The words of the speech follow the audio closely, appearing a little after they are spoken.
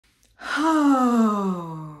You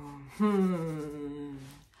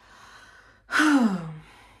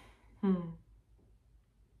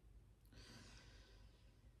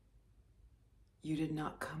did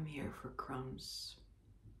not come here for crumbs.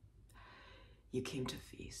 You came to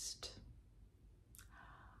feast.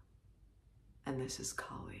 And this is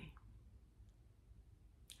Collie.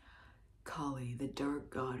 Collie, the dark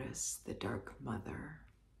goddess, the dark mother,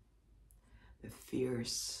 the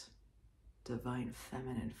fierce, divine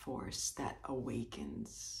feminine force that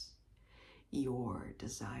awakens your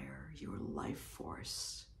desire, your life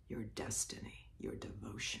force, your destiny, your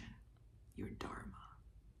devotion, your dharma,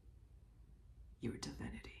 your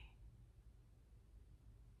divinity.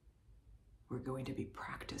 We're going to be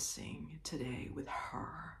practicing today with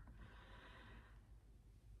her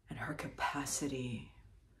and her capacity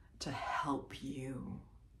to help you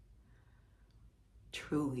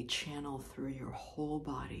truly channel through your whole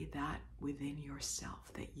body that within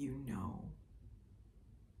yourself that you know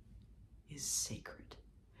is sacred,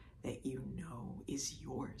 that you know is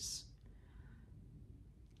yours.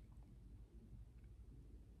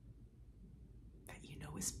 That you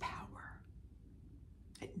know is power,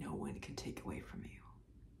 that no one can take away from you.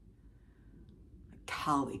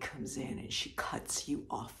 Collie comes in and she cuts you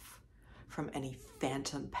off from any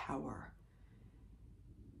phantom power,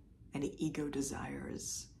 any ego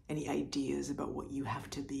desires, any ideas about what you have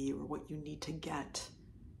to be or what you need to get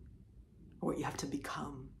or what you have to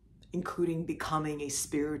become, including becoming a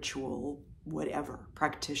spiritual whatever,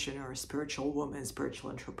 practitioner, spiritual woman, spiritual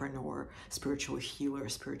entrepreneur, spiritual healer,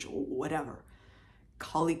 spiritual whatever.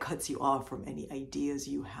 Collie cuts you off from any ideas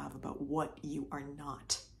you have about what you are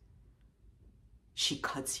not. She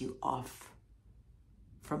cuts you off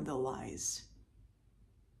from the lies,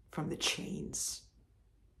 from the chains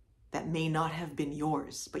that may not have been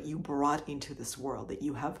yours, but you brought into this world, that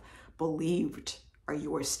you have believed are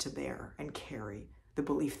yours to bear and carry. The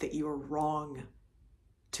belief that you are wrong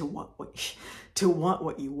to want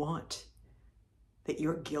what you want, that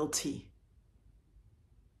you're guilty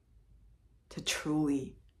to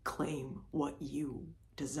truly claim what you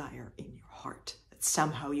desire in your heart, that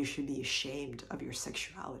somehow you should be ashamed of your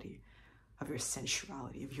sexuality, of your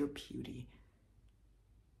sensuality, of your beauty,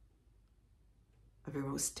 of your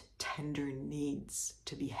most tender needs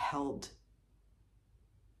to be held,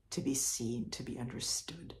 to be seen, to be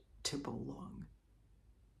understood, to belong,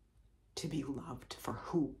 to be loved for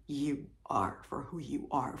who you are, for who you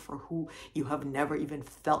are, for who you have never even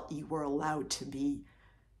felt you were allowed to be,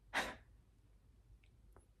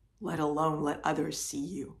 let alone let others see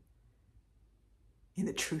you in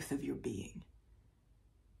the truth of your being.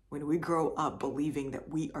 When we grow up believing that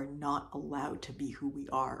we are not allowed to be who we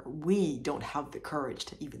are, we don't have the courage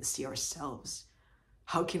to even see ourselves.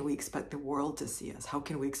 How can we expect the world to see us? How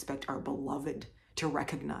can we expect our beloved to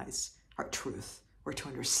recognize our truth or to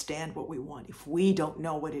understand what we want if we don't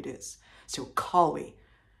know what it is? So Collie,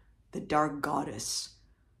 the dark goddess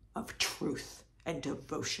of truth and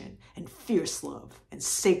devotion and fierce love and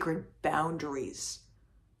sacred boundaries,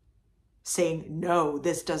 saying, no,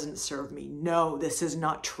 this doesn't serve me. No, this is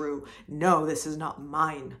not true. No, this is not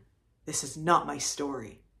mine. This is not my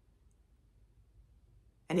story.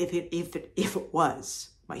 And if it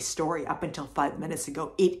was my story up until 5 minutes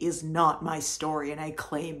ago, it is not my story. And I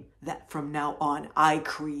claim that from now on, I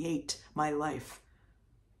create my life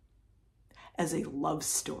as a love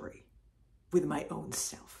story with my own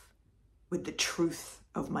self, with the truth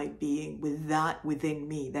of my being, with that within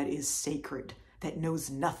me that is sacred, that knows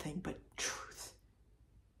nothing but truth,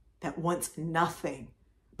 that wants nothing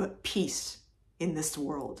but peace in this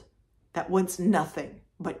world, that wants nothing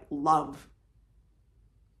but love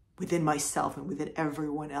within myself and within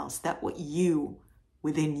everyone else, that what you,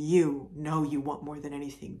 within you, know you want more than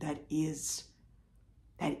anything. That is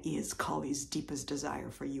Collie's deepest desire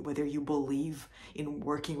for you, whether you believe in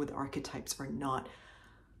working with archetypes or not.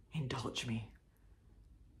 Indulge me.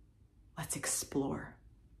 Let's explore.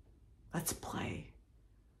 Let's play.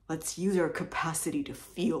 Let's use our capacity to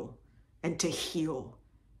feel and to heal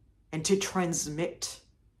and to transmit,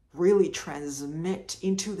 really transmit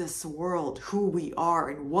into this world who we are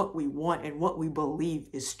and what we want and what we believe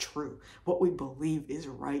is true, what we believe is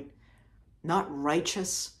right, not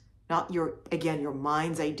righteous, not your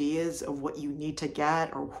mind's ideas of what you need to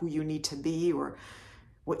get or who you need to be or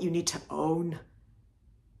what you need to own,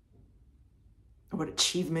 or what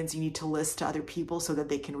achievements you need to list to other people so that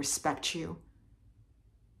they can respect you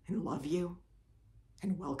and love you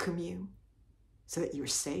and welcome you so that you're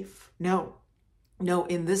safe. No,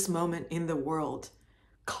 in this moment in the world,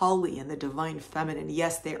 Collie and the divine feminine,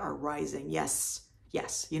 yes, they are rising. Yes.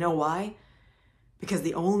 You know why? Because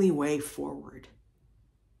the only way forward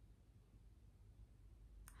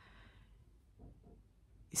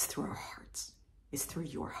is through our hearts, is through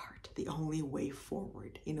your heart. The only way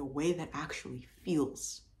forward in a way that actually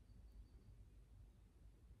feels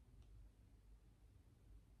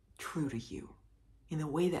true to you, in a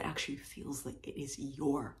way that actually feels like it is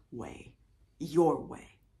your way, your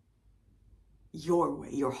way, your way,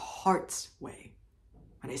 your heart's way.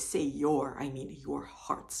 When I say your, I mean your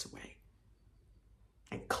heart's way.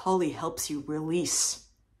 And Collie helps you release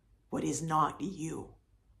what is not you,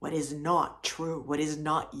 what is not true, what is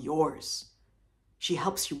not yours. She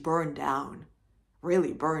helps you burn down,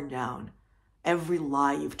 really burn down every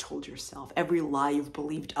lie you've told yourself, every lie you've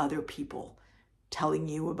believed other people telling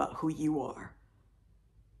you about who you are.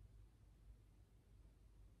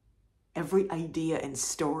 Every idea and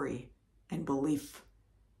story and belief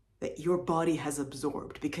that your body has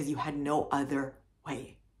absorbed because you had no other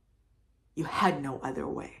way. You had no other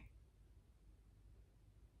way.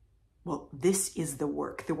 Well, this is the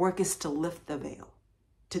work. The work is to lift the veil,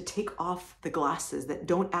 to take off the glasses that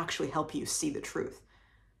don't actually help you see the truth.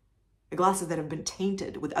 The glasses that have been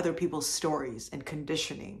tainted with other people's stories and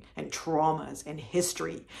conditioning and traumas and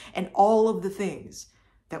history and all of the things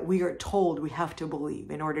that we are told we have to believe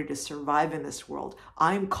in order to survive in this world.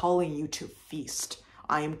 I'm calling you to feast.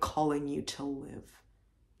 I am calling you to live,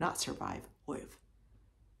 not survive, live.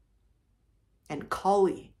 And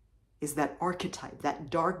Collie is that archetype, that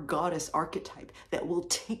dark goddess archetype that will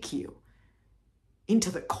take you into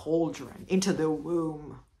the cauldron, into the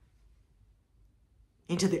womb,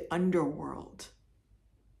 into the underworld,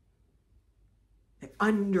 the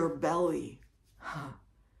underbelly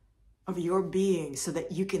of your being, so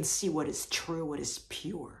that you can see what is true, what is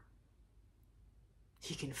pure.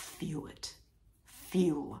 You can feel it.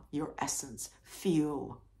 Feel your essence.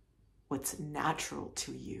 Feel what's natural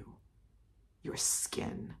to you. Your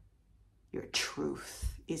skin, your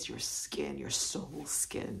truth is your skin, your soul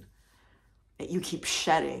skin. That you keep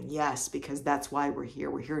shedding, yes, because that's why we're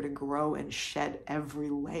here. We're here to grow and shed every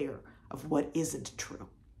layer of what isn't true,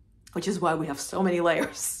 which is why we have so many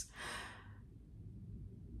layers.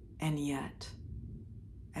 And yet,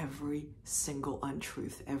 every single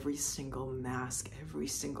untruth, every single mask, every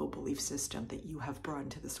single belief system that you have brought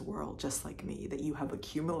into this world, just like me, that you have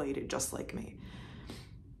accumulated just like me,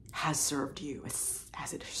 has served you as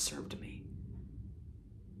it has served me.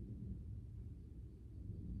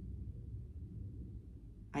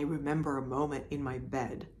 I remember a moment in my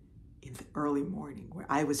bed in the early morning where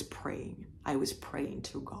I was praying. I was praying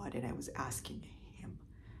to God and I was asking him,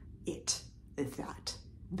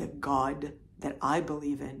 the God that I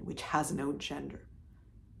believe in, which has no gender,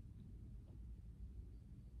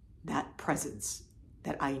 that presence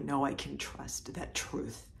that I know I can trust, that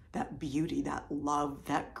truth, that beauty, that love,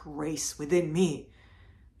 that grace within me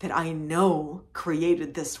that I know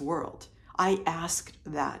created this world. I asked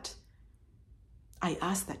that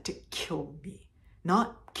to kill me,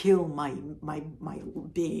 not kill my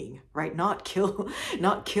being, right? Not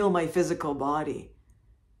kill my physical body,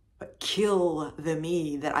 but kill the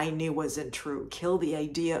me that I knew wasn't true. Kill the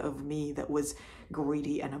idea of me that was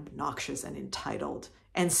greedy and obnoxious and entitled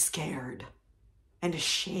and scared and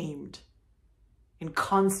ashamed and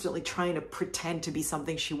constantly trying to pretend to be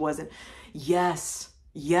something she wasn't. Yes,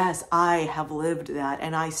 I have lived that,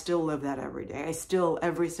 and I still live that every day. I still,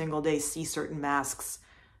 every single day, see certain masks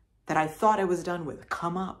that I thought I was done with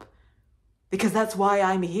come up. Because that's why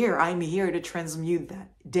I'm here. I'm here to transmute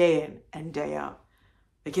that day in and day out.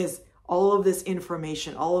 Because all of this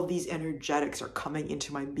information, all of these energetics are coming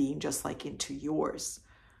into my being just like into yours.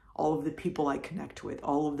 All of the people I connect with,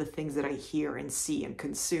 all of the things that I hear and see and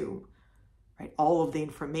consume, right? All of the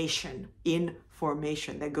information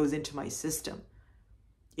that goes into my system.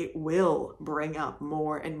 It will bring up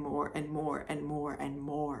more and more and more and more and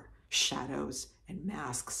more shadows and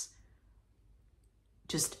masks.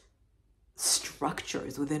 Just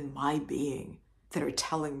structures within my being that are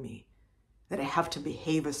telling me that I have to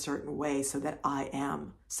behave a certain way so that I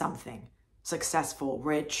am something successful,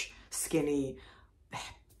 rich, skinny,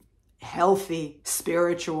 healthy,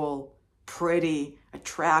 spiritual, pretty,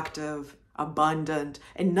 attractive, abundant,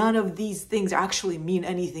 and none of these things actually mean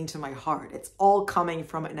anything to my heart. It's all coming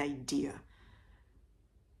from an idea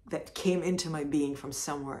that came into my being from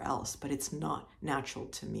somewhere else, but it's not natural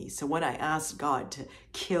to me. So when I asked God to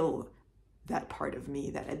kill that part of me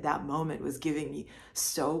that at that moment was giving me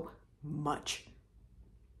so much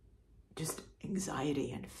just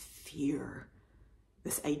anxiety and fear,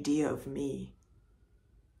 this idea of me,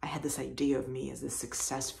 I had this idea of me as this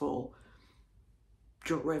successful,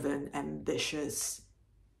 driven, ambitious,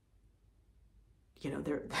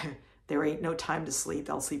 there ain't no time to sleep,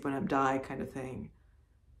 I'll sleep when I die kind of thing.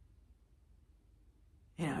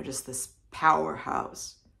 Just this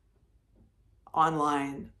powerhouse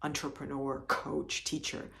online entrepreneur, coach,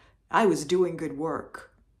 teacher. I was doing good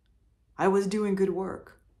work. I was doing good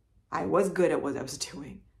work. I was good at what I was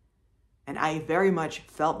doing. And I very much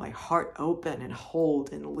felt my heart open and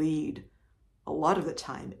hold and lead a lot of the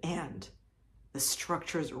time. And the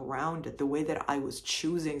structures around it, the way that I was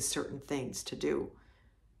choosing certain things to do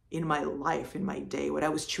in my life, in my day, what I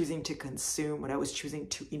was choosing to consume, what I was choosing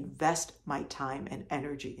to invest my time and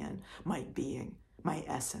energy in, my being, my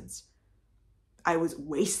essence. I was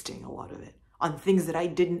wasting a lot of it on things that I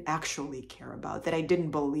didn't actually care about, that I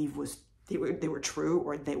didn't believe they were true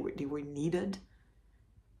or they were needed.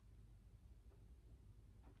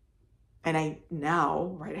 And I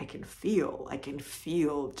can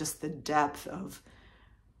feel just the depth of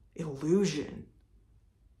illusion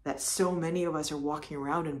that so many of us are walking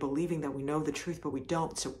around and believing that we know the truth, but we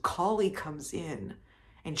don't. So Collie comes in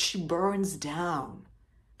and she burns down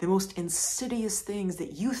the most insidious things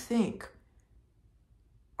that you think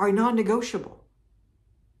are non-negotiable.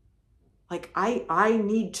 Like I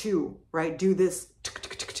need to, do this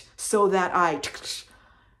so that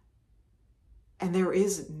and there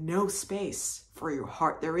is no space for your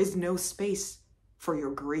heart. There is no space for your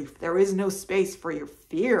grief. There is no space for your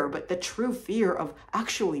fear, but the true fear of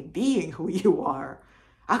actually being who you are,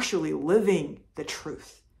 actually living the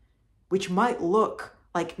truth, which might look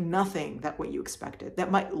like nothing that what you expected.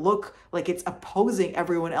 That might look like it's opposing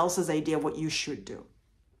everyone else's idea of what you should do.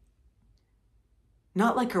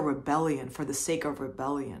 Not like a rebellion for the sake of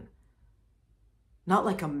rebellion. Not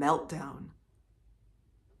like a meltdown.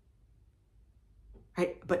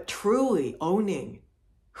 Right? But truly owning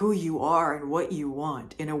who you are and what you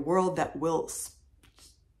want in a world that will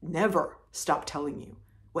never stop telling you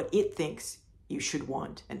what it thinks you should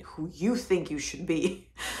want and who you think you should be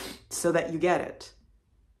so that you get it.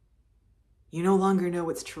 You no longer know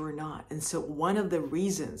what's true or not. And so one of the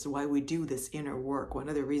reasons why we do this inner work, one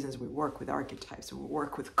of the reasons we work with archetypes, we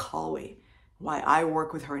work with Collie, why I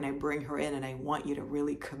work with her and I bring her in and I want you to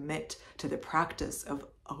really commit to the practice of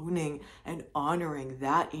owning and honoring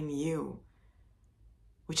that in you,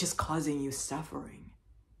 which is causing you suffering,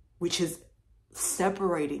 which is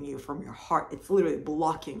separating you from your heart. It's literally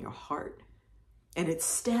blocking your heart. And it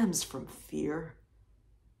stems from fear.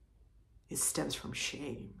 It stems from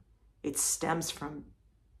shame. It stems from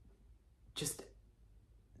just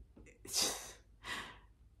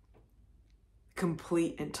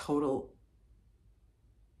complete and total,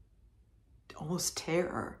 almost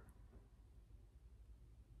terror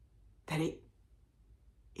that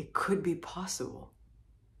it could be possible,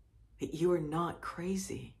 that you are not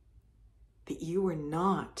crazy, that you are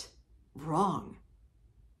not wrong,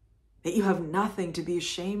 that you have nothing to be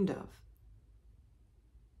ashamed of,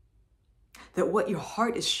 that what your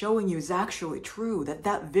heart is showing you is actually true, that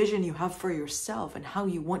that vision you have for yourself and how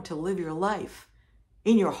you want to live your life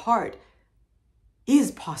in your heart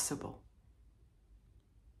is possible.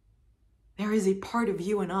 There is a part of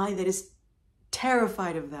you and I that is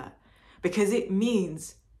terrified of that, because it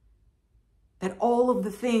means that all of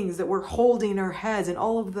the things that we're holding in our heads and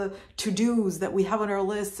all of the to-dos that we have on our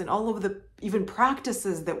lists and all of the even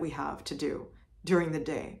practices that we have to do during the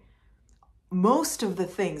day, most of the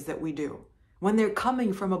things that we do, when they're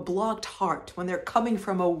coming from a blocked heart, when they're coming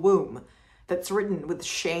from a womb that's written with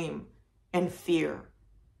shame and fear,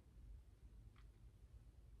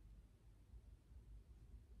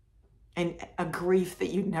 and a grief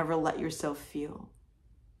that you'd never let yourself feel,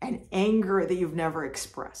 and anger that you've never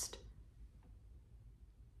expressed.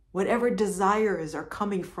 Whatever desires are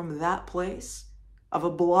coming from that place of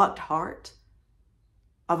a blocked heart,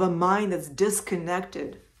 of a mind that's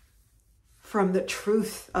disconnected from the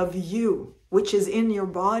truth of you, which is in your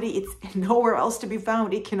body. It's nowhere else to be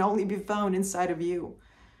found. It can only be found inside of you.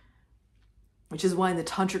 Which is why in the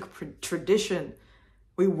tantric tradition,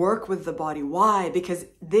 we work with the body. Why? Because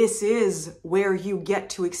this is where you get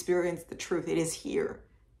to experience the truth. It is here.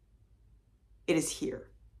 It is here.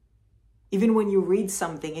 Even when you read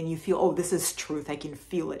something and you feel, oh, this is truth, I can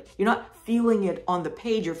feel it. You're not feeling it on the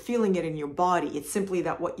page, you're feeling it in your body. It's simply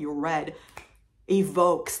that what you read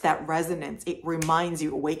evokes that resonance. It reminds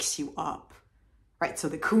you, it wakes you up, right? So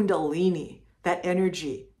the Kundalini, that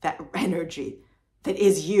energy that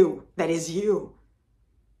is you, that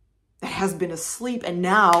has been asleep, and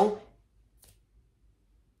now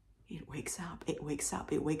it wakes up, it wakes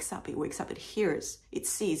up, it wakes up, it wakes up, it hears, it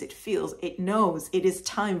sees, it feels, it knows it is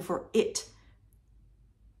time for it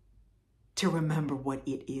to remember what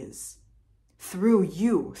it is. Through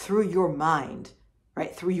you, through your mind,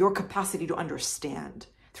 right? Through your capacity to understand,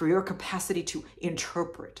 through your capacity to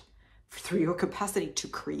interpret, through your capacity to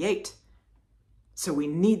create. So we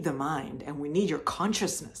need the mind, and we need your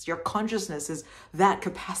consciousness. Your consciousness is that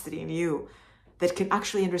capacity in you that can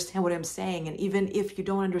actually understand what I'm saying. And even if you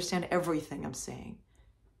don't understand everything I'm saying,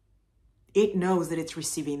 it knows that it's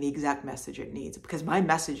receiving the exact message it needs, because my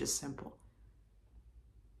message is simple.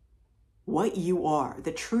 What you are,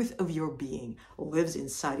 the truth of your being, lives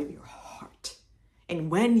inside of your heart.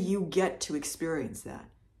 And when you get to experience that,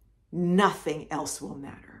 nothing else will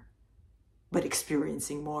matter but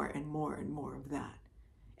experiencing more and more and more of that.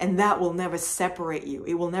 And that will never separate you.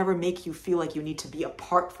 It will never make you feel like you need to be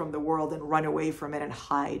apart from the world and run away from it and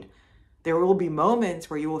hide. There will be moments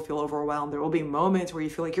where you will feel overwhelmed. There will be moments where you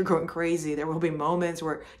feel like you're going crazy. There will be moments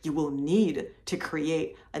where you will need to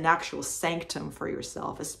create an actual sanctum for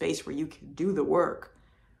yourself, a space where you can do the work.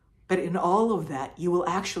 But in all of that, you will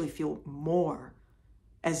actually feel more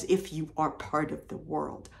as if you are part of the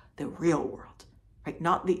world, the real world, right?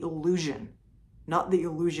 Not the illusion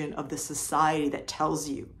of the society that tells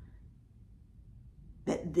you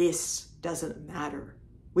that this doesn't matter.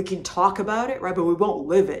 We can talk about it, right? But we won't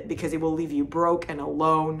live it, because it will leave you broke and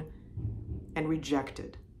alone and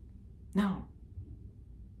rejected. No,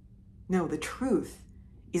 the truth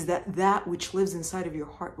is that that which lives inside of your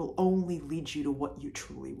heart will only lead you to what you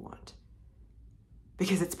truly want,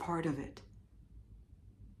 because it's part of it.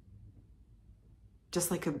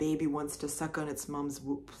 Just like a baby wants to suck on its mom's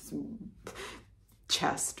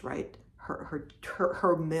chest, right?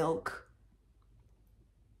 Her milk.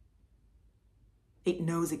 It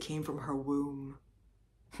knows it came from her womb.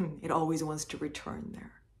 It always wants to return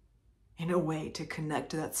there in a way to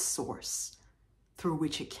connect to that source through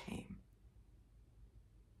which it came.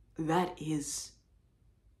 That is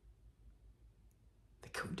the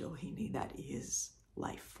Kundalini. That is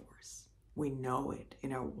life force. We know it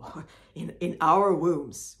in our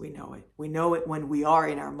wombs. We know it. We know it when we are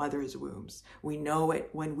in our mother's wombs. We know it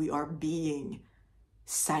when we are being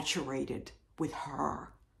saturated with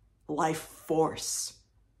her life force,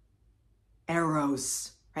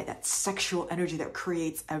 eros, right? That sexual energy that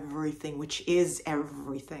creates everything, which is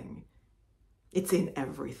everything. It's in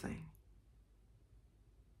everything.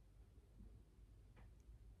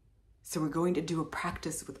 So we're going to do a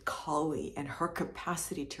practice with Collie and her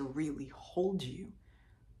capacity to really hold you,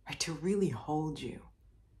 right? To really hold you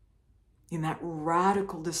in that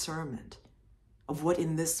radical discernment of what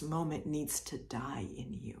in this moment needs to die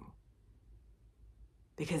in you.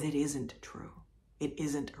 Because it isn't true. It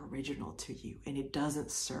isn't original to you, and it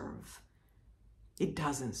doesn't serve. It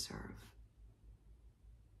doesn't serve.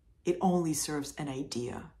 It only serves an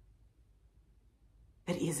idea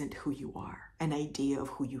that isn't who you are, an idea of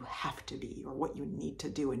who you have to be or what you need to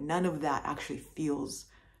do, and none of that actually feels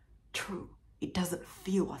true. It doesn't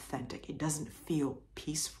feel authentic. It doesn't feel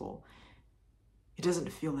peaceful. It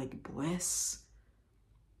doesn't feel like bliss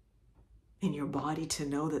in your body to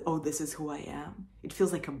know that, oh, this is who I am. It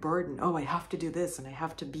feels like a burden. Oh, I have to do this, and I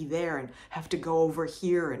have to be there, and I have to go over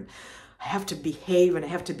here, and I have to behave, and I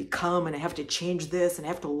have to become, and I have to change this, and I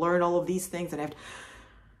have to learn all of these things, and I have to...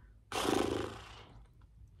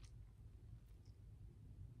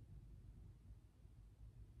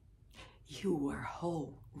 You are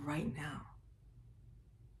whole right now.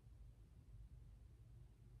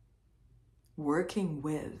 Working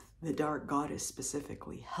with the dark goddess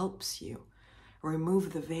specifically helps you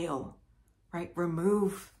remove the veil, right?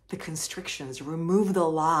 Remove the constrictions, remove the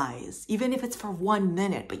lies, even if it's for 1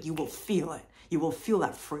 minute, but you will feel it. You will feel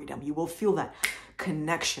that freedom. You will feel that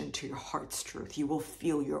connection to your heart's truth. You will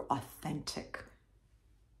feel your authentic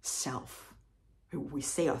self. We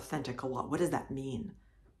say authentic a lot. What does that mean?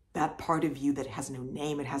 That part of you that has no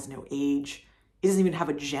name, it has no age, it doesn't even have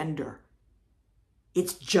a gender.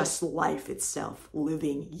 It's just life itself,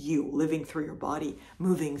 living you, living through your body,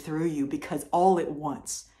 moving through you, because all it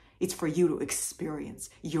wants is for you to experience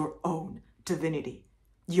your own divinity.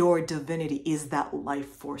 Your divinity is that life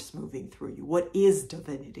force moving through you. What is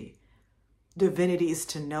divinity? Divinity is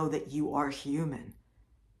to know that you are human.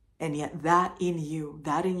 And yet that in you,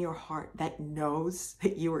 that in your heart, that knows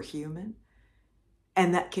that you are human,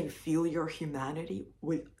 and that can feel your humanity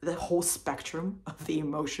with the whole spectrum of the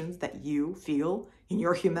emotions that you feel in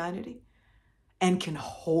your humanity, and can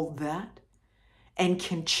hold that, and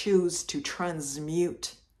can choose to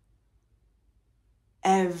transmute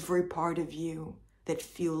every part of you that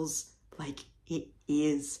feels like it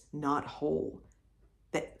is not whole,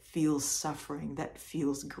 that feels suffering, that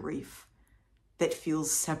feels grief, that feels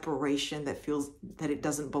separation, that feels that it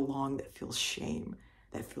doesn't belong, that feels shame,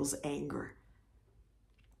 that feels anger.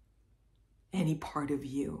 Any part of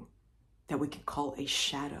you that we could call a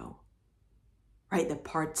shadow, right? The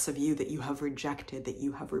parts of you that you have rejected, that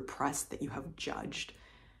you have repressed, that you have judged.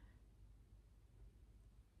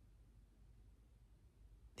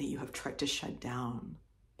 that you have tried to shut down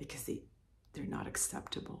because they're not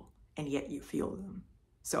acceptable, and yet you feel them.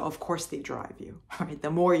 So of course they drive you, right? The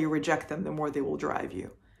more you reject them, the more they will drive you.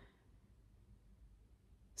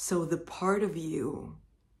 So the part of you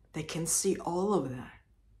that can see all of that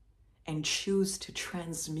and choose to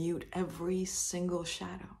transmute every single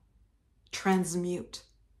shadow, transmute,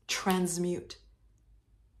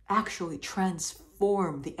 actually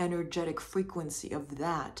transform the energetic frequency of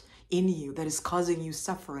that in you that is causing you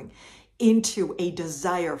suffering into a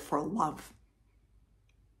desire for love.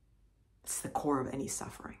 It's the core of any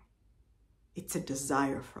suffering. It's a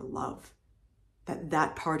desire for love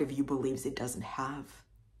that part of you believes it doesn't have.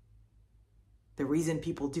 The reason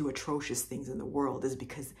people do atrocious things in the world is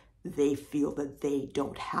because they feel that they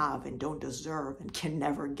don't have and don't deserve and can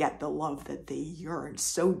never get the love that they yearn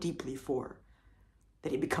so deeply for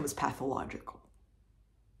that it becomes pathological.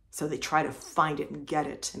 So they try to find it and get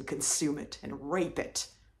it and consume it and rape it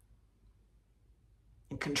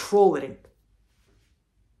and control it and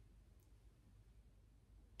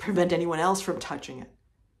prevent anyone else from touching it.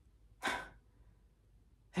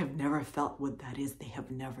 They have never felt what that is. They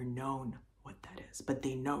have never known what that is, but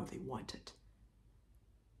they know they want it.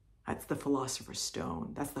 That's the Philosopher's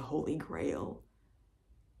Stone. That's the Holy Grail.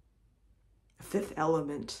 The fifth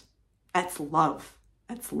element, that's love.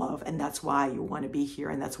 That's love. And that's why you want to be here.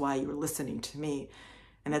 And that's why you're listening to me.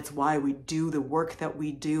 And that's why we do the work that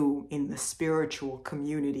we do in the spiritual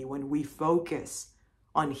community when we focus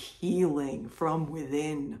on healing from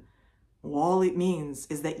within. All it means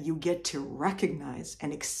is that you get to recognize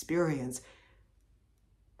and experience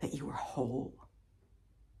that you are whole.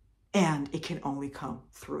 And it can only come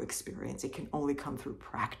through experience. It can only come through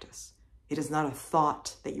practice. It is not a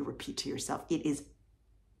thought that you repeat to yourself. It is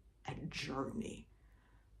a journey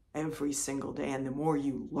every single day. And the more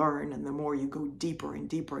you learn and the more you go deeper and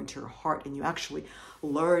deeper into your heart and you actually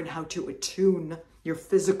learn how to attune your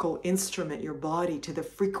physical instrument, your body, to the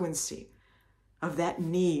frequency of that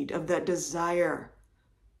need, of that desire,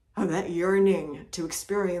 of that yearning to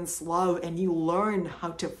experience love, and you learn how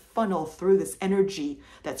to funnel through this energy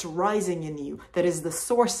that's rising in you, that is the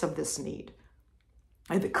source of this need.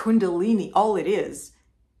 And the Kundalini, all it is,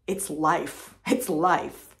 it's life. It's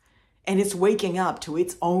life. And it's waking up to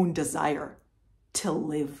its own desire to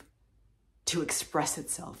live, to express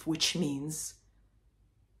itself, which means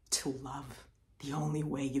to love. The only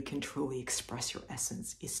way you can truly express your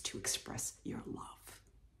essence is to express your love.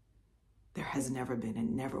 There has never been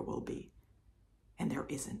and never will be, and there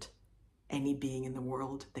isn't any being in the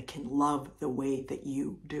world that can love the way that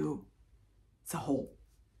you do. It's a whole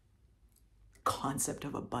concept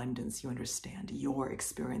of abundance. You understand your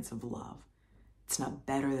experience of love. It's not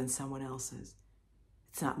better than someone else's.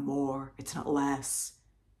 It's not more. It's not less.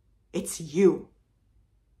 It's you.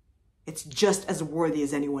 It's just as worthy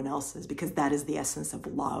as anyone else's, because that is the essence of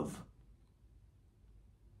love.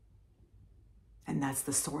 And that's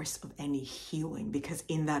the source of any healing, because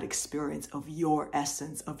in that experience of your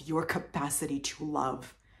essence, of your capacity to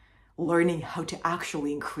love, learning how to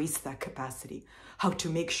actually increase that capacity, how to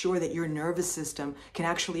make sure that your nervous system can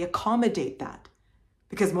actually accommodate that.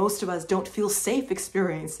 Because most of us don't feel safe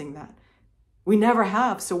experiencing that. We never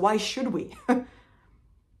have, so why should we?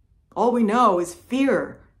 All we know is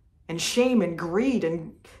fear and shame and greed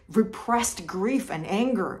and repressed grief and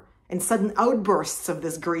anger and sudden outbursts of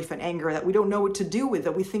this grief and anger that we don't know what to do with,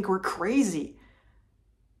 that we think we're crazy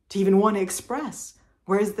to even want to express.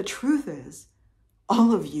 Whereas the truth is,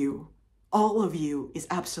 all of you is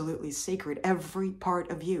absolutely sacred. Every part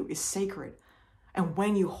of you is sacred. And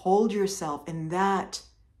when you hold yourself in that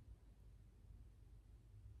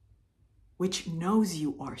which knows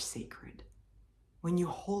you are sacred, when you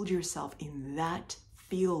hold yourself in that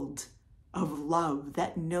field of love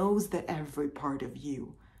that knows that every part of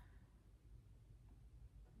you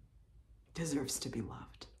deserves to be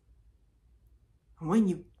loved. And when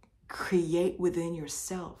you create within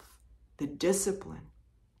yourself the discipline,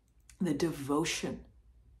 the devotion,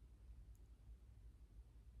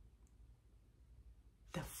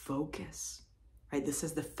 the focus, right? This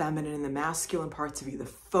is the feminine and the masculine parts of you, the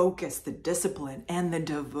focus, the discipline, and the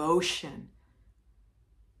devotion.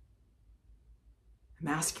 The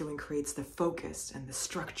masculine creates the focus and the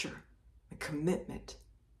structure, the commitment.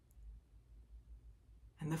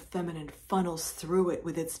 And the feminine funnels through it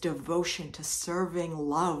with its devotion to serving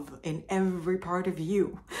love in every part of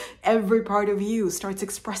you. Every part of you starts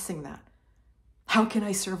expressing that. How can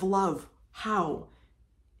I serve love? How?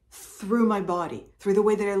 Through my body, through the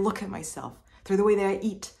way that I look at myself, through the way that I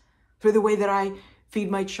eat, through the way that I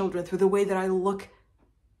feed my children, through the way that I look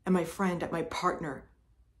at my friend, at my partner,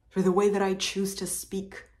 through the way that I choose to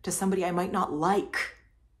speak to somebody I might not like,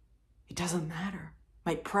 It doesn't matter.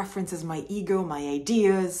 My preferences, my ego, my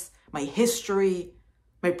ideas, my history,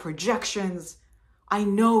 my projections, I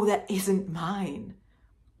know that isn't mine.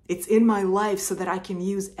 It's in my life so that I can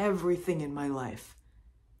use everything in my life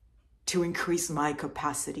to increase my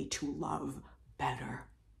capacity to love better.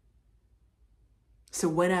 So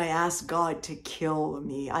when I asked God to kill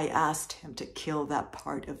me, I asked him to kill that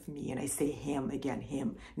part of me. And I say him again,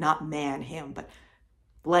 him, not man, him, but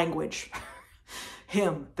language.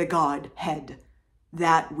 Him, the Godhead,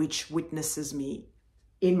 that which witnesses me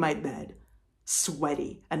in my bed,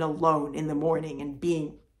 sweaty and alone in the morning and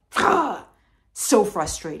being so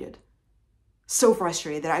frustrated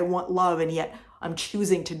that I want love, and yet I'm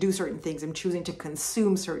choosing to do certain things. I'm choosing to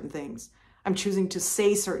consume certain things. I'm choosing to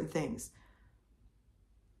say certain things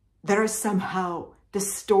that are somehow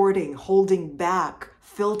distorting, holding back,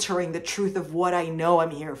 filtering the truth of what I know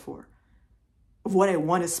I'm here for, of what I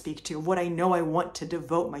want to speak to, of what I know I want to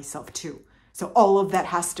devote myself to. So all of that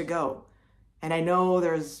has to go. And I know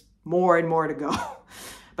there's more and more to go.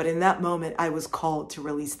 But in that moment, I was called to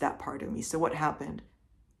release that part of me. So what happened?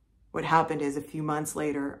 What happened is a few months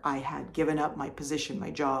later, I had given up my position, my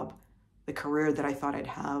job, the career that I thought I'd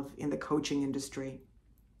have in the coaching industry,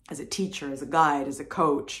 as a teacher, as a guide, as a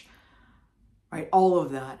coach, right? All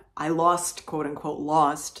of that. I lost, quote unquote,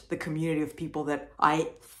 lost the community of people that I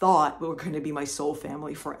thought were going to be my soul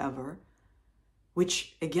family forever,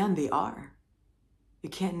 which again, they are. You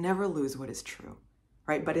can't never lose what is true,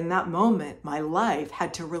 right? But in that moment, my life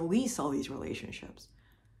had to release all these relationships.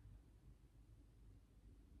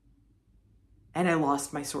 And I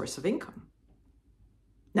lost my source of income.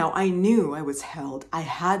 Now, I knew I was held. I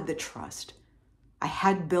had the trust. I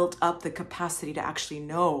had built up the capacity to actually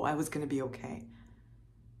know I was going to be okay.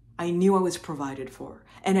 I knew I was provided for.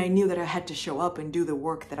 And I knew that I had to show up and do the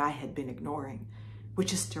work that I had been ignoring,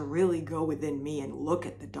 which is to really go within me and look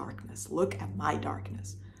at the darkness. Look at my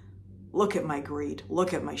darkness. Look at my greed.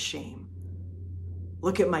 Look at my shame.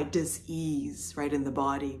 Look at my dis-ease right in the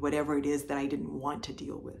body, whatever it is that I didn't want to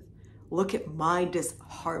deal with. Look at my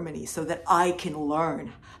disharmony so that I can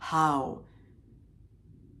learn how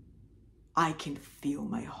I can feel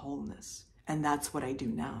my wholeness. And that's what I do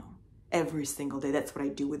now. Every single day. That's what I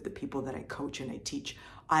do with the people that I coach and I teach.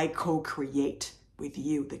 I co-create with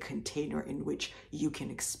you the container in which you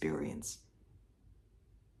can experience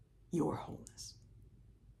your wholeness,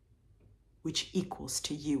 which equals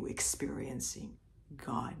to you experiencing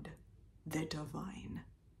God, the divine,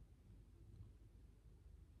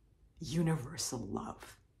 universal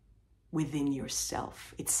love within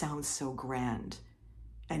yourself. It sounds so grand,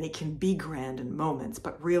 and it can be grand in moments,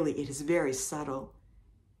 but really it is very subtle.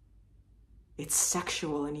 It's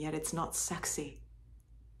sexual, and yet it's not sexy.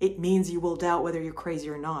 It means you will doubt whether you're crazy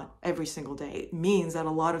or not every single day. It means that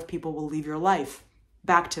a lot of people will leave your life,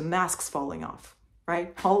 back to masks falling off,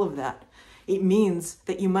 right? All of that. It means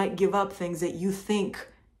that you might give up things that you think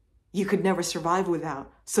you could never survive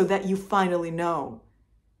without, so that you finally know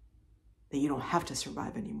that you don't have to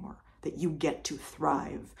survive anymore, that you get to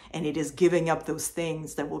thrive. And it is giving up those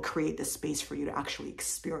things that will create the space for you to actually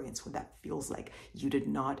experience what that feels like. You did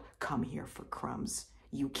not come here for crumbs.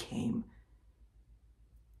 You came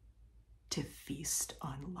to feast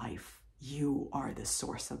on life. You are the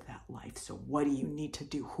source of that life. So what do you need to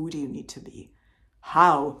do? Who do you need to be?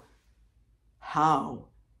 How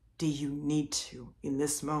do you need to, in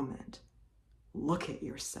this moment, look at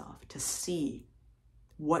yourself to see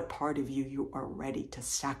what part of you are ready to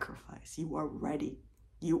sacrifice? You are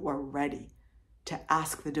ready to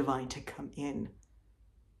ask the divine to come in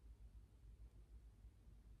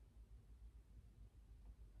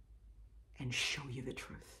and show you the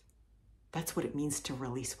truth. That's what it means to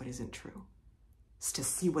release what isn't true. It's to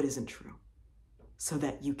see what isn't true so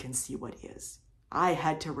that you can see what is. I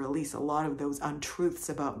had to release a lot of those untruths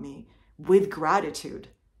about me with gratitude,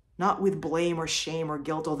 not with blame or shame or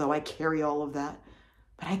guilt, although I carry all of that.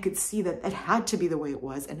 But I could see that it had to be the way it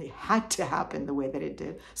was, and it had to happen the way that it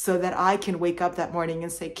did, so that I can wake up that morning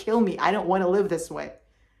and say, kill me. I don't want to live this way.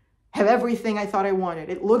 Have everything I thought I wanted.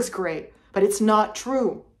 It looks great, but it's not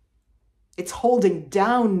true. It's holding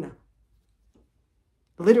down,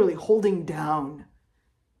 literally holding down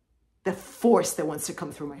the force that wants to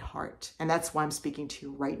come through my heart. And that's why I'm speaking to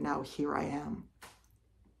you right now. Here I am.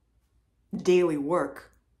 Daily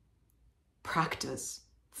work, practice,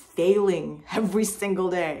 failing every single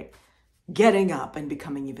day, getting up and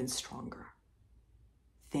becoming even stronger.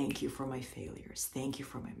 Thank you for my failures. Thank you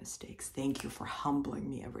for my mistakes. Thank you for humbling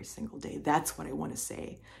me every single day. That's what I want to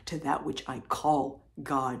say to that which I call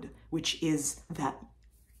God, which is that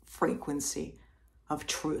frequency of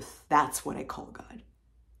truth. That's what I call God.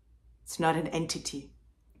 It's not an entity.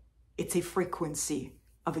 It's a frequency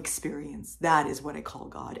of experience. That is what I call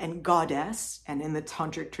God. And goddess, and in the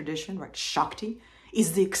tantric tradition, right, Shakti,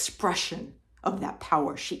 is the expression of that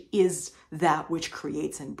power. She is that which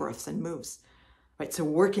creates and births and moves. Right? So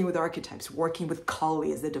working with archetypes, working with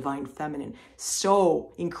Collie as the divine feminine,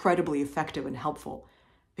 so incredibly effective and helpful,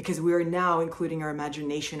 because we are now including our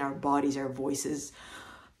imagination, our bodies, our voices,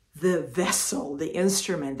 the vessel, the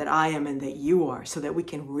instrument that I am and that you are, so that we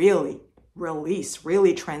can really release,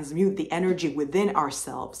 really transmute the energy within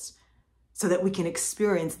ourselves, so that we can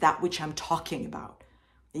experience that which I'm talking about.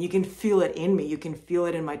 And you can feel it in me. You can feel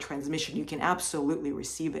it in my transmission. You can absolutely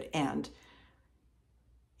receive it. And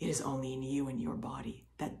it is only in you and your body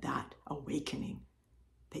that awakening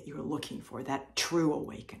that you're looking for, that true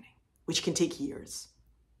awakening, which can take years.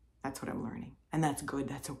 That's what I'm learning. And that's good.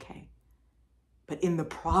 That's okay. But in the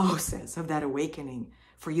process of that awakening,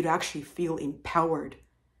 for you to actually feel empowered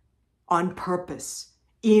on purpose,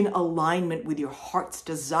 in alignment with your heart's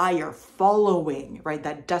desire, following, right,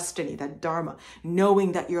 that destiny, that dharma,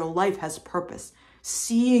 knowing that your life has purpose,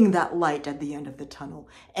 seeing that light at the end of the tunnel,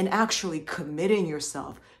 and actually committing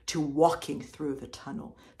yourself to walking through the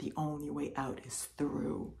tunnel. The only way out is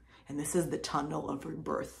through. And this is the tunnel of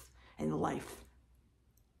rebirth and life.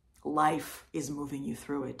 Life is moving you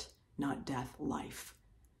through it, not death, life.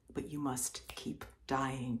 But you must keep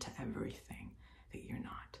dying to everything that you're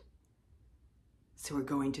not. So we're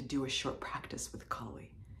going to do a short practice with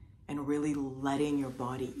Collie and really letting your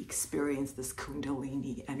body experience this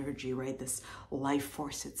Kundalini energy, right? This life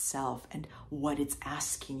force itself and what it's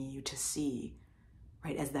asking you to see,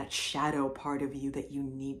 right? As that shadow part of you that you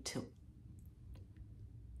need to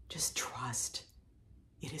just trust.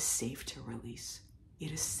 It is safe to release.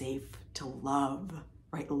 It is safe to love,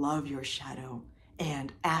 right? Love your shadow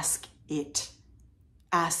and ask it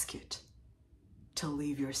to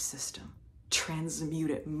leave your system.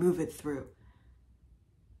 Transmute it, move it through.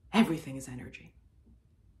 Everything is energy.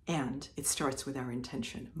 And it starts with our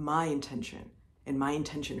intention. My intention, and my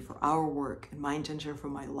intention for our work, and my intention for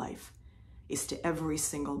my life is to every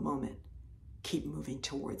single moment keep moving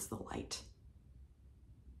towards the light.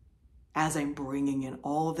 As I'm bringing in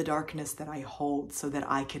all the darkness that I hold so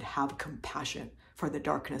that I could have compassion for the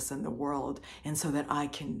darkness in the world, and so that I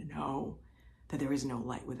can know that there is no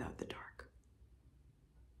light without the dark.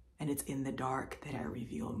 And it's in the dark that I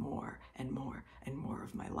reveal more and more and more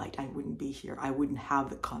of my light. I wouldn't be here. I wouldn't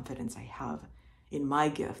have the confidence I have in my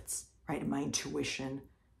gifts, right? In my intuition,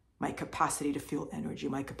 my capacity to feel energy,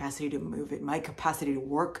 my capacity to move it, my capacity to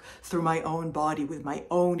work through my own body with my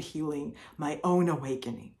own healing, my own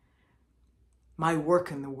awakening, my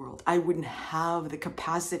work in the world. I wouldn't have the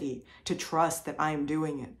capacity to trust that I am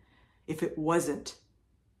doing it if it wasn't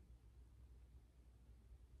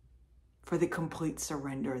for the complete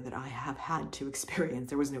surrender that I have had to experience.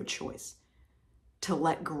 There was no choice to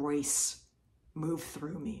let grace move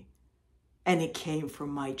through me. And it came from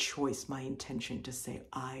my choice, my intention to say,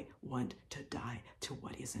 I want to die to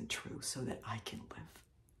what isn't true so that I can live.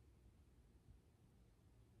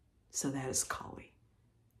 So that is Collie.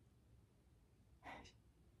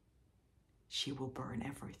 She will burn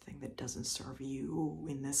everything that doesn't serve you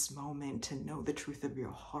in this moment to know the truth of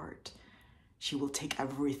your heart. She will take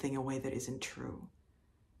everything away that isn't true.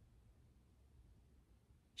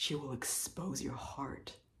 She will expose your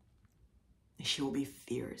heart. And she will be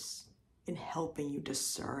fierce in helping you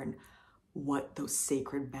discern what those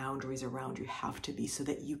sacred boundaries around you have to be so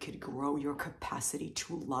that you could grow your capacity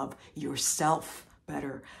to love yourself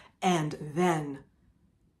better and then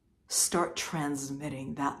start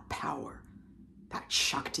transmitting that power, that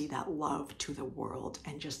Shakti, that love to the world,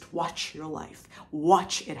 and just watch your life.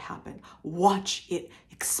 Watch it happen. Watch it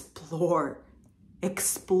explore.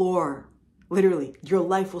 Explore. Literally, your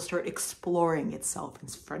life will start exploring itself in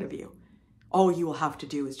front of you. All you will have to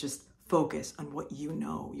do is just focus on what you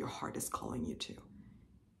know your heart is calling you to.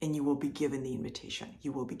 And you will be given the invitation.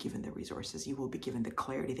 You will be given the resources. You will be given the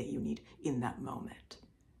clarity that you need in that moment.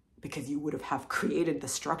 Because you would have created the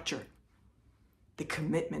structure, the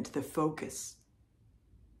commitment, the focus,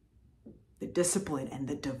 the discipline, and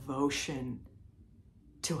the devotion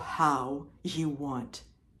to how you want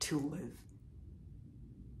to live.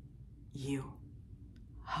 You.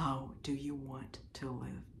 How do you want to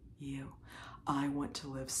live? You. I want to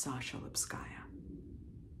live Sasha Lipskaia.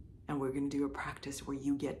 And we're going to do a practice where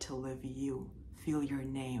you get to live you. Feel your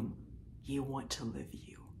name. You want to live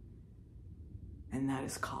you. And that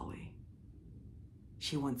is Collie.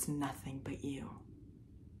 She wants nothing but you.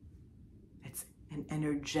 It's an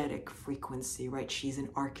energetic frequency, right? She's an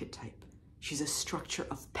archetype. She's a structure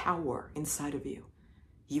of power inside of you.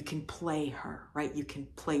 You can play her, right? You can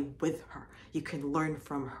play with her. You can learn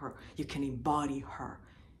from her. You can embody her.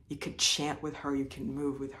 You could chant with her. You can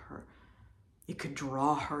move with her. You could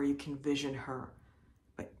draw her. You can vision her.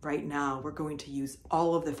 But right now, we're going to use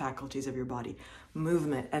all of the faculties of your body,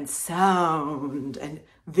 movement and sound and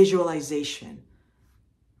visualization,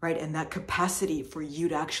 right? And that capacity for you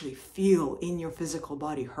to actually feel in your physical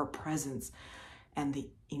body her presence. And the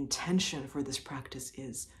intention for this practice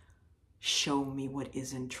is, show me what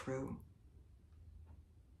isn't true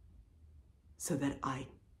so that I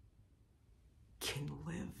can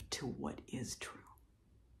live to what is true.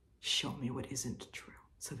 Show me what isn't true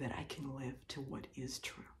so that I can live to what is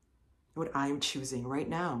true. What I'm choosing right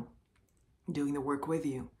now, doing the work with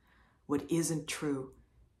you, what isn't true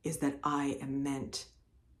is that I am meant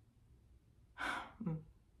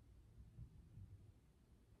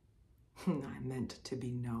I'm meant to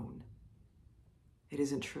be known. It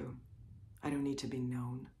isn't true. I don't need to be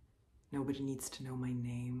known. Nobody needs to know my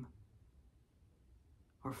name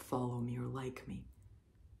or follow me or like me.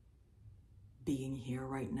 Being here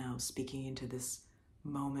right now, speaking into this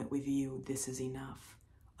moment with you, this is enough.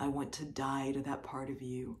 I want to die to that part of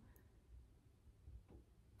you.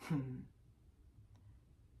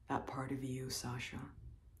 That part of you, Sasha,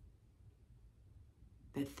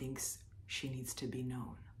 that thinks she needs to be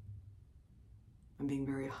known. I'm being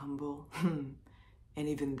very humble. And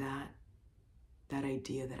even that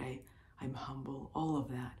idea that I'm humble, all of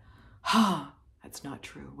that, that's not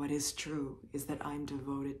true. What is true is that I'm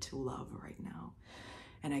devoted to love right now.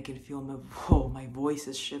 And I can feel my voice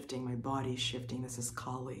is shifting, my body is shifting. This is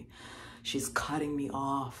Collie. She's cutting me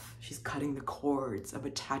off. She's cutting the cords of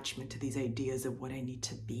attachment to these ideas of what I need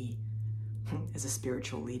to be as a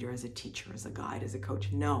spiritual leader, as a teacher, as a guide, as a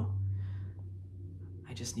coach. No,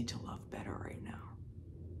 I just need to love better right now.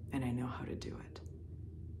 And I know how to do it.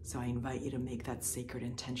 So I invite you to make that sacred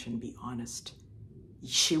intention, be honest.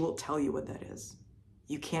 She will tell you what that is.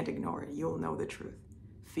 You can't ignore it. You'll know the truth.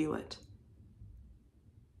 Feel it.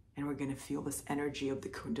 And we're going to feel this energy of the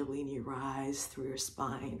Kundalini rise through your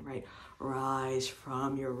spine, right? Rise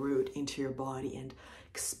from your root into your body and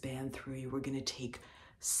expand through you. We're going to take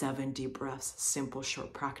 7 deep breaths, simple,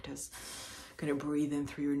 short practice. Going to breathe in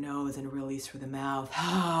through your nose and release through the mouth.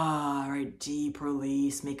 Right, deep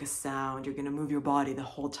release, make a sound. You're going to move your body the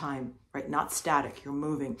whole time, right? Not static, you're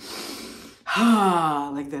moving.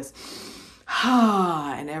 Like this.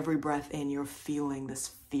 And every breath in, you're feeling this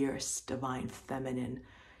fierce, divine, feminine,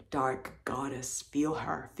 dark goddess. Feel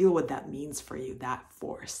her. Feel what that means for you, that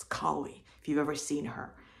force. Collie, if you've ever seen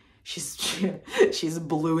her. She's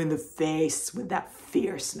blue in the face with that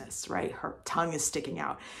fierceness, right? Her tongue is sticking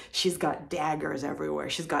out. She's got daggers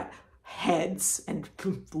everywhere. She's got heads and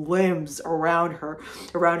limbs around her,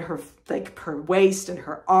 like her waist and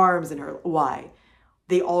her arms and her, why?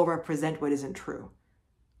 They all represent what isn't true.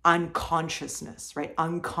 Unconsciousness, right?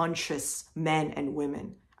 Unconscious men and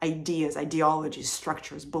women, ideas, ideologies,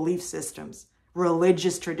 structures, belief systems,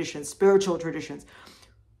 religious traditions, spiritual traditions,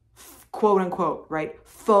 quote unquote, right?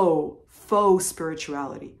 Faux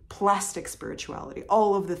spirituality, plastic spirituality,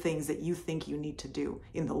 all of the things that you think you need to do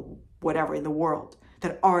in the world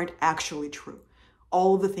that aren't actually true.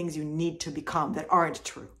 All of the things you need to become that aren't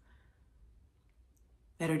true,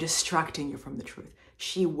 that are distracting you from the truth.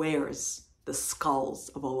 She wears the skulls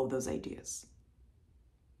of all of those ideas.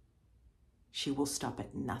 She will stop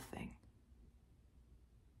at nothing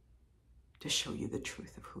to show you the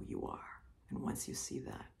truth of who you are. And once you see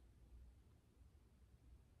that,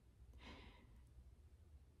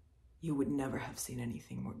 you would never have seen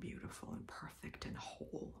anything more beautiful and perfect and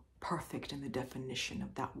whole. Perfect in the definition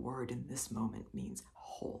of that word in this moment means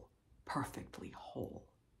whole, perfectly whole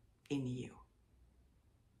in you.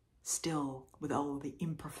 Still with all of the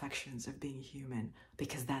imperfections of being human,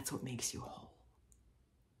 because that's what makes you whole.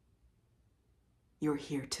 You're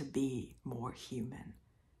here to be more human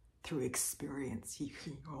through experience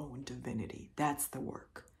your own divinity. That's the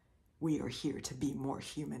work. We are here to be more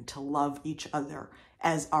human, to love each other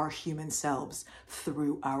as our human selves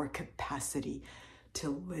through our capacity to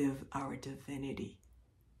live our divinity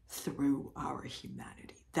through our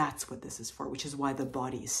humanity. That's what this is for, which is why the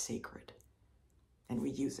body is sacred. And we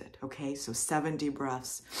use it, okay? So 7 deep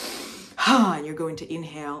breaths. And you're going to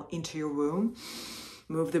inhale into your womb,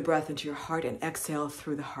 move the breath into your heart, and exhale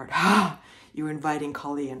through the heart. You're inviting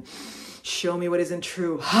Collie in. Show me what isn't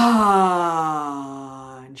true.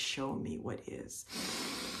 And show me what is.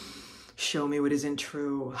 Show me what isn't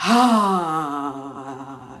true. Help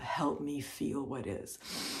me feel what is.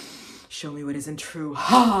 Show me what isn't true.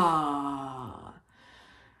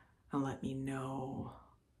 And let me know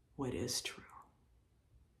what is true.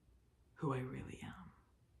 Who I really am.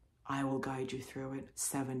 I will guide you through it.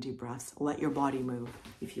 7 deep breaths. Let your body move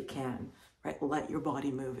if you can, right? Let your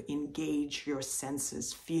body move. Engage your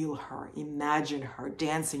senses. Feel her. Imagine her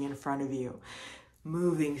dancing in front of you,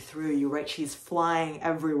 moving through you, right? She's flying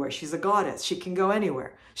everywhere. She's a goddess. She can go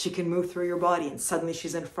anywhere. She can move through your body, and suddenly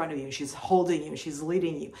she's in front of you. She's holding you. She's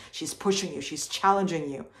leading you. She's pushing you. She's challenging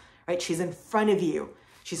you, right? She's in front of you.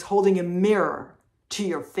 She's holding a mirror to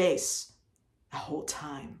your face the whole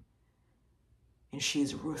time. And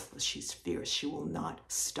she's ruthless. She's fierce. She will not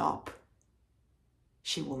stop.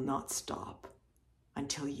 She will not stop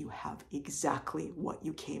until you have exactly what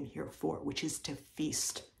you came here for, which is to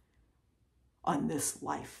feast on this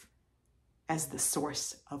life as the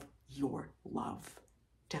source of your love.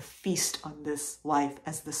 To feast on this life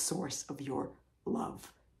as the source of your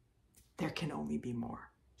love. There can only be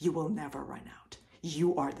more. You will never run out.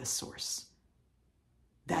 You are the source.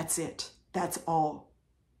 That's it. That's all.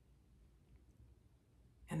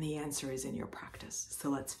 And the answer is in your practice. So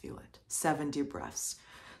let's feel it. 7 deep breaths.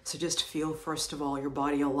 So just feel, first of all, your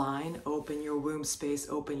body align. Open your womb space.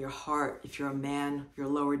 Open your heart. If you're a man, your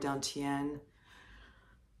lower dantian.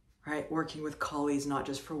 Right? Working with Collie is not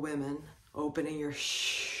just for women. Opening your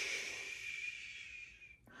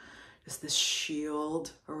just this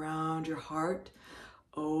shield around your heart.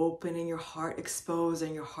 Opening your heart,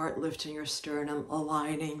 exposing your heart, lifting your sternum,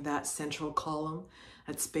 aligning that central column,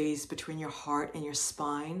 that space between your heart and your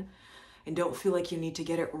spine. And don't feel like you need to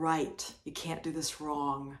get it right. You can't do this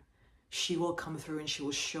wrong. She will come through and she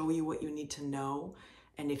will show you what you need to know.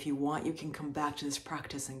 And if you want, you can come back to this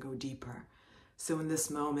practice and go deeper. So in this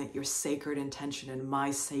moment, your sacred intention and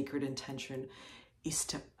my sacred intention is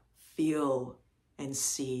to feel and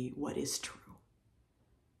see what is true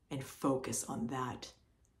and focus on that.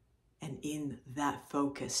 And in that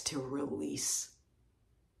focus, to release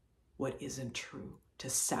what isn't true, to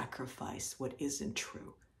sacrifice what isn't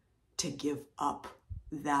true, to give up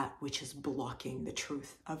that which is blocking the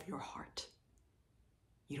truth of your heart.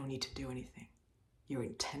 You don't need to do anything. Your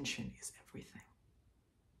intention is everything.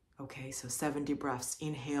 Okay, so 7 deep breaths,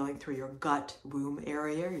 inhaling through your gut womb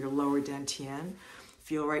area, your lower dantian.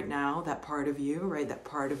 Feel right now that part of you, right? That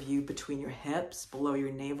part of you between your hips, below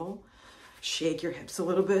your navel. Shake your hips a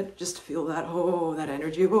little bit. Just feel that, oh, that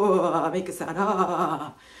energy. Oh, make a sound.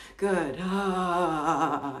 Ah, good.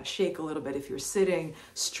 Ah, shake a little bit. If you're sitting,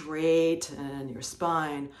 straighten your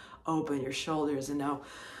spine, open your shoulders, and now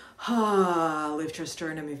lift your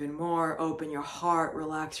sternum even more. Open your heart,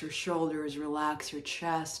 relax your shoulders, relax your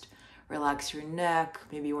chest, relax your neck.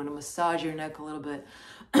 Maybe you want to massage your neck a little bit.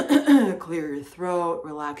 Clear your throat,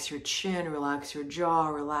 relax your chin, relax your jaw,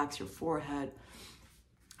 relax your forehead.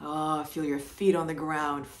 Feel your feet on the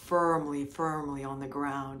ground, firmly, firmly on the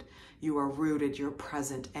ground. You are rooted, you're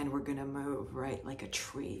present, and we're gonna move, right? Like a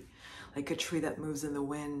tree that moves in the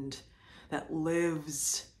wind, that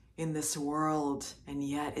lives in this world, and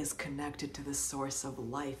yet is connected to the source of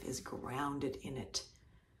life, is grounded in it,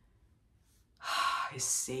 is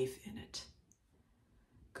safe in it.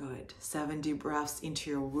 Good. 7 deep breaths into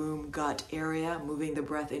your womb, gut area, moving the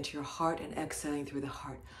breath into your heart and exhaling through the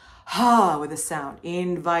heart. With a sound,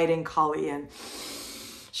 inviting Collie in.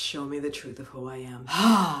 Show me the truth of who I am.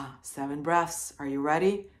 7 breaths. Are you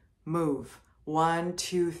ready? Move. 1,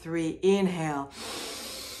 2, 3. Inhale.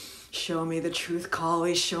 Show me the truth,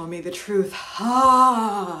 Collie. Show me the truth.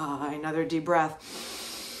 Another deep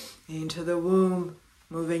breath. Into the womb,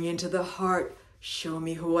 moving into the heart. Show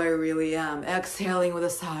me who I really am. Exhaling with a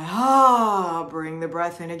sigh. Bring the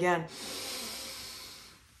breath in again.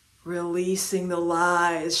 Releasing the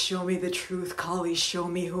lies. Show me the truth, Collie. Show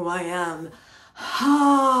me who I am.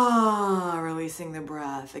 Releasing the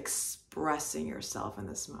breath. Expressing yourself in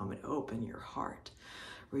this moment. Open your heart.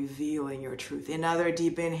 Revealing your truth. Another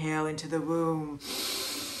deep inhale into the womb.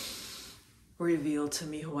 Reveal to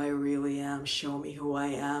me who I really am. Show me who I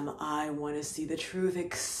am. I want to see the truth.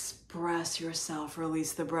 Express yourself.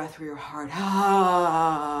 Release the breath through your heart.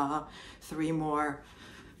 3 more.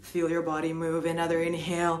 Feel your body move. Another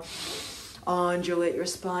inhale. Undulate your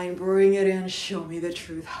spine. Bring it in. Show me the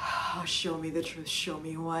truth. Show me the truth. Show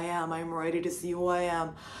me who I am. I'm ready to see who I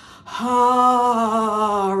am.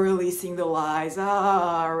 Releasing the lies.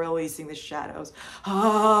 Releasing the shadows.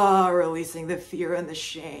 Releasing the fear and the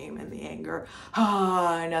shame and the anger.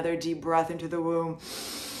 Another deep breath into the womb.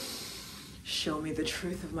 Show me the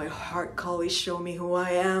truth of my heart, Collie. Show me who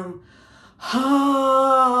I am.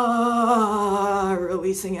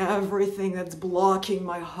 Releasing everything that's blocking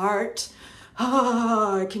my heart.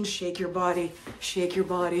 I can shake your body. Shake your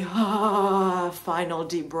body. Final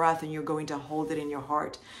deep breath, and you're going to hold it in your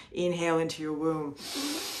heart. Inhale into your womb.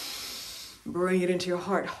 Bring it into your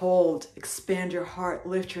heart. Hold. Expand your heart.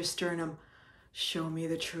 Lift your sternum. Show me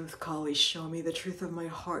the truth, Collie. Show me the truth of my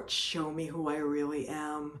heart. Show me who I really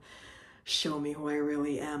am. Show me who I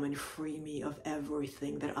really am and free me of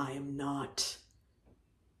everything that I am not.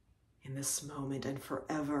 In this moment and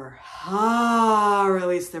forever.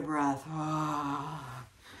 Release the breath.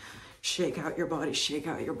 Shake out your body, shake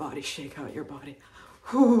out your body, shake out your body.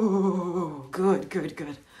 Good, good,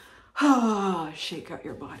 good. Shake out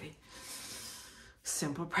your body.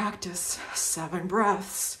 Simple practice, 7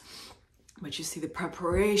 breaths. But you see, the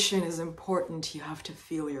preparation is important. You have to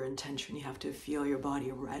feel your intention. You have to feel your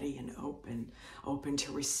body ready and open. Open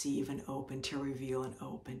to receive and open to reveal and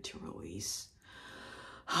open to release.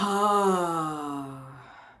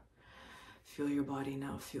 Feel your body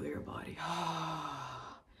now, feel your body.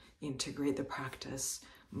 Integrate the practice.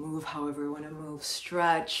 Move however you want to move.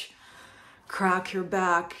 Stretch. Crack your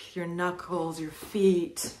back, your knuckles, your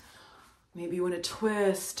feet. Maybe you want to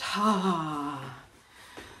twist.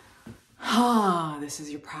 This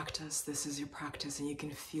is your practice. This is your practice. And you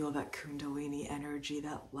can feel that Kundalini energy,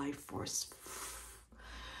 that life force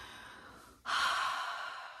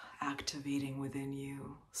activating within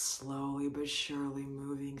you, slowly but surely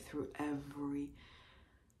moving through every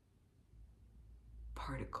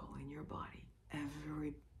particle in your body,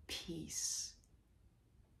 every piece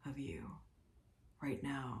of you right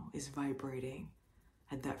now is vibrating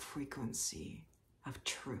at that frequency of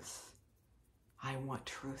truth. I want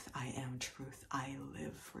truth. I am truth. I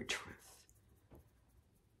live for truth.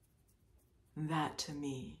 That to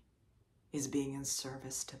me is being in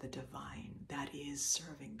service to the divine. That is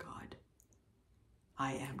serving God.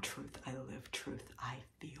 I am truth. I live truth. I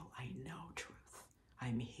feel, I know truth.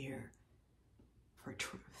 I'm here for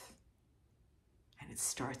truth. And it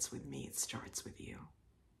starts with me. It starts with you.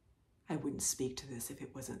 I wouldn't speak to this if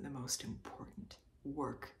it wasn't the most important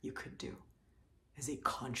work you could do as a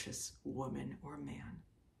conscious woman or man.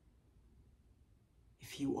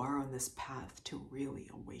 If you are on this path to really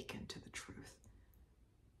awaken to the truth,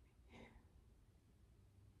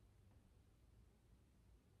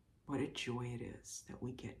 what a joy it is that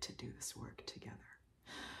we get to do this work together.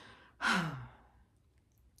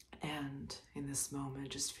 And in this moment,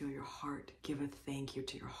 just feel your heart. Give a thank you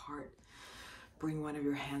to your heart. Bring one of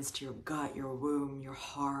your hands to your gut, your womb, your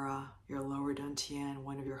hara, your lower dantian,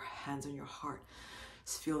 one of your hands on your heart.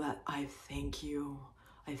 Just feel that I thank you.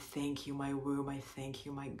 I thank you, my womb. I thank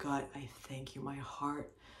you, my gut. I thank you, my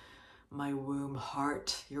heart. My womb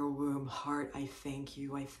heart, your womb heart, I thank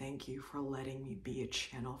you for letting me be a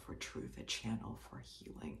channel for truth, a channel for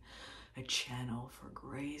healing, a channel for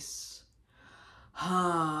grace. For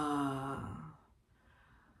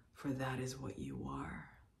that is what you are,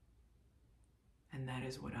 and that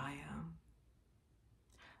is what I am.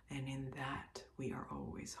 And in that, we are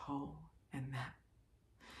always whole, and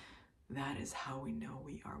that is how we know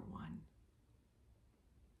we are one.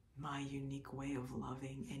 My unique way of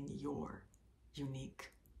loving and your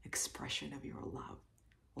unique expression of your love,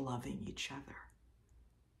 loving each other.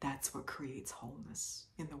 That's what creates wholeness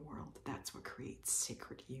in the world. That's what creates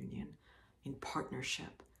sacred union in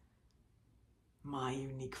partnership. My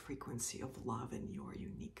unique frequency of love and your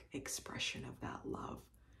unique expression of that love.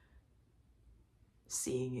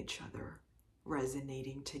 Seeing each other,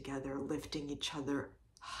 resonating together, lifting each other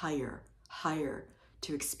higher, higher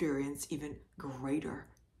to experience even greater,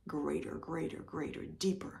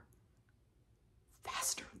 deeper,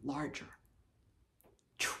 faster, larger,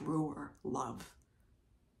 truer love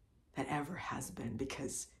that ever has been,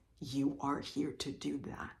 because you are here to do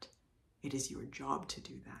that. It is your job to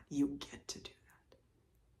do that. You get to do that.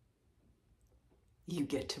 You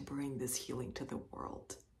get to bring this healing to the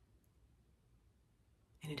world.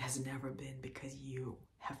 And it has never been because you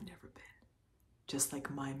have never been. Just like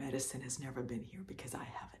my medicine has never been here because I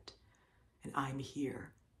haven't. And I'm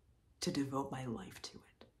here to devote my life to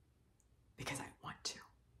it because I want to.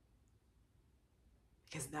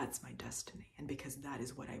 Because that's my destiny, and because that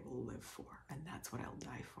is what I will live for, and that's what I'll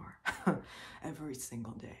die for every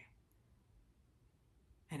single day.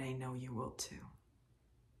 And I know you will too.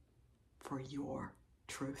 For your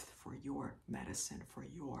truth, for your medicine, for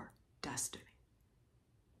your destiny.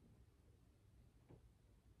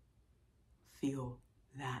 Feel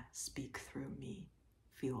that speak through me.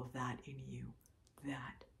 Feel that in you.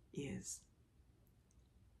 That is.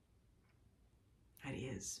 That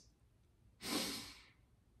is.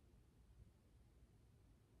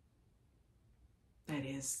 That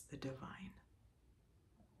is the divine.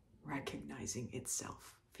 Recognizing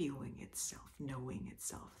itself, feeling itself, knowing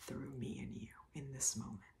itself through me and you in this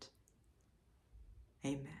moment.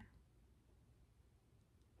 Amen.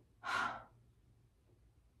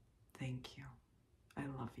 Thank you. I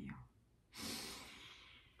love you.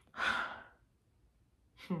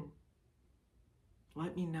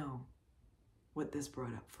 Let me know what this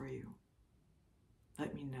brought up for you.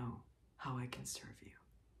 Let me know how I can serve you.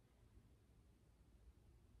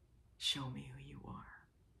 Show me who you are.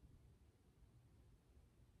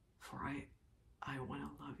 For I want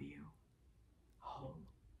to love you whole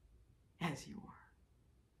as you are.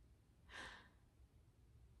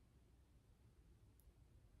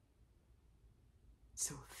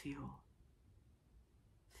 So feel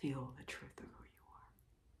the truth of who